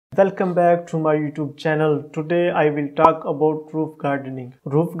Welcome back to my YouTube channel. Today I will talk about roof gardening.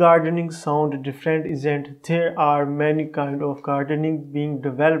 Roof gardening sound different, isn't? There are many kind of gardening being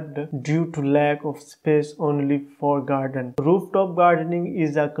developed due to lack of space only for garden. Rooftop gardening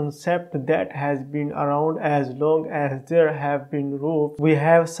is a concept that has been around as long as there have been roofs. We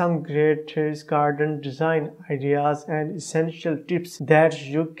have some great terrace garden design ideas and essential tips that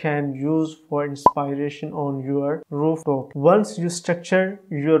you can use for inspiration on your rooftop. Once you structure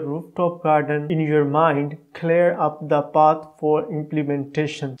your rooftop garden in your mind, clear up the path for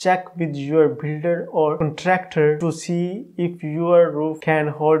implementation. Check with your builder or contractor to see if your roof can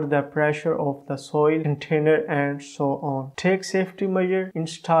hold the pressure of the soil container and so on. Take safety measures,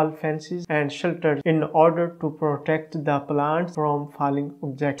 install fences and shelters in order to protect the plants from falling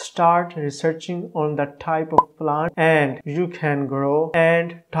objects. Start researching on the type of plant and you can grow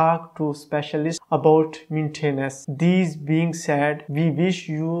and talk to specialists about maintenance. These being said, we wish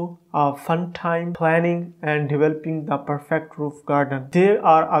you a fun time planning and developing the perfect roof garden. There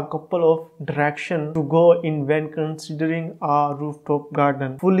are a couple of directions to go in when considering a rooftop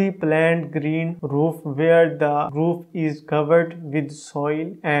garden. Fully planned green roof where the roof is covered with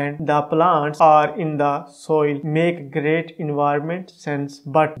soil and the plants are in the soil make great environment sense,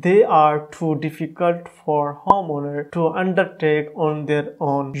 but they are too difficult for homeowner to undertake on their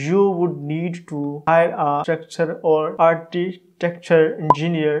own. You would need to hire a structure or architecture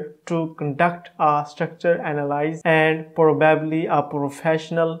engineer to conduct a structure analysis and probably a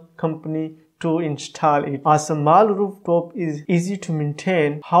professional company to install it. A small rooftop is easy to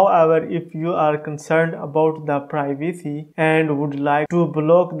maintain. However, if you are concerned about the privacy and would like to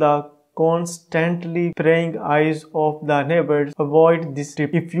block the constantly prying eyes of the neighbors, avoid this tip.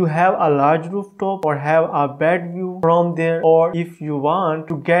 If you have a large rooftop or have a bad view from there, or if you want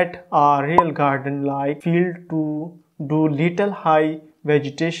to get a real garden-like feel, to do little high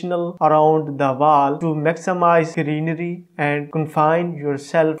vegetational around the wall to maximize greenery and confine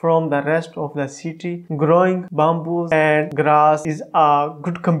yourself from the rest of the city. Growing bamboos and grass is a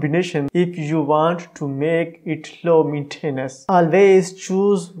good combination if you want to make it low maintenance. Always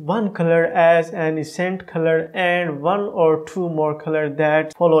choose one color as an accent color and one or two more colors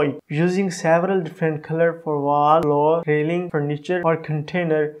that follow it. Using several different colors for wall, floor, railing, furniture or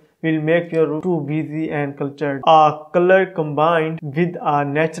container will make your roof too busy and cultured. A color combined with a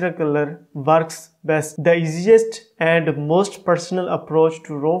natural color works best. The easiest and most personal approach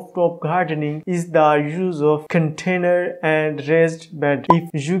to rooftop gardening is the use of container and raised bed.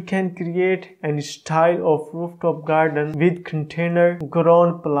 If you can create any style of rooftop garden with container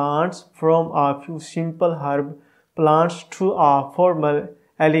grown plants, from a few simple herb plants to a formal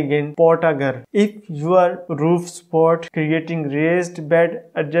elegant potager. If your roof spot creating raised bed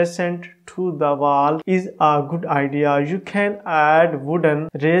adjacent to the wall is a good idea, you can add wooden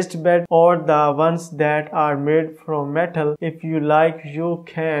raised bed or the ones that are made from metal. If you like, you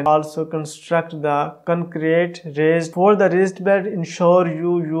can also construct the concrete raised. For the raised bed, ensure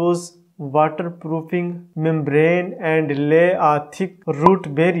you use waterproofing membrane and lay a thick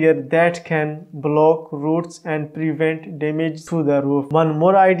root barrier that can block roots and prevent damage to the roof. One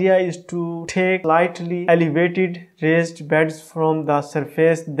more idea is to take slightly elevated raised beds from the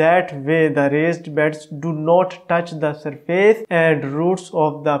surface. That way the raised beds do not touch the surface and roots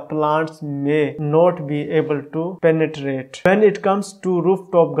of the plants may not be able to penetrate. When it comes to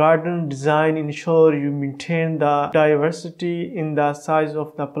rooftop garden design, ensure you maintain the diversity in the size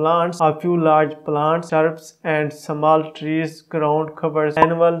of the plants. A few large plants, shrubs and small trees, ground covers,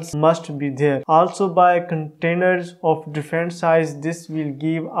 annuals must be there. Also buy containers of different size. This will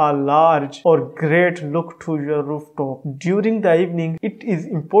give a large or great look to your rooftop. During the evening, it is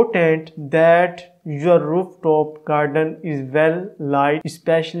important that your rooftop garden is well lit,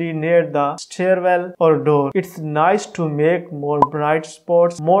 especially near the stairwell or door. It's nice to make more bright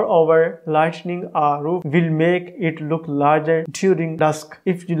spots. Moreover, lighting a roof will make it look larger during dusk.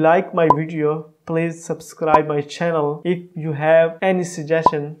 If you like my video, please subscribe my channel. If you have any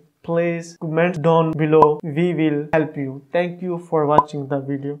suggestion, please comment down below. We will help you. Thank you for watching the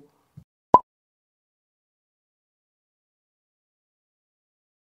video.